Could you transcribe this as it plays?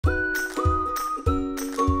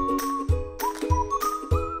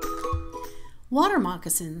Water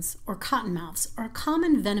moccasins, or cottonmouths, are a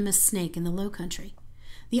common venomous snake in the lowcountry.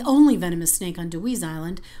 The only venomous snake on Dewees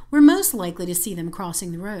Island, we're most likely to see them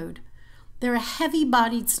crossing the road. They're a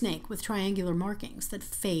heavy-bodied snake with triangular markings that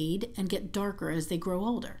fade and get darker as they grow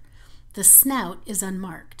older. The snout is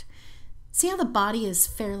unmarked. See how the body is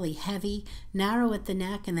fairly heavy, narrow at the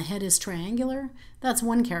neck, and the head is triangular? That's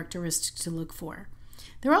one characteristic to look for.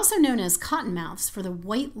 They're also known as cottonmouths for the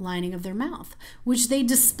white lining of their mouth, which they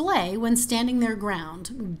display when standing their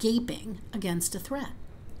ground, gaping against a threat.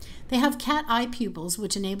 They have cat-eye pupils,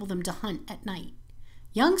 which enable them to hunt at night.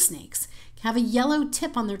 Young snakes have a yellow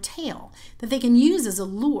tip on their tail that they can use as a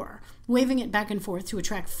lure, waving it back and forth to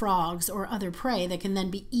attract frogs or other prey that can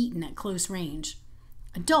then be eaten at close range.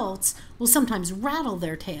 Adults will sometimes rattle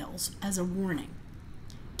their tails as a warning.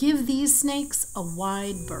 Give these snakes a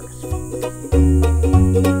wide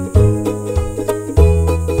berth.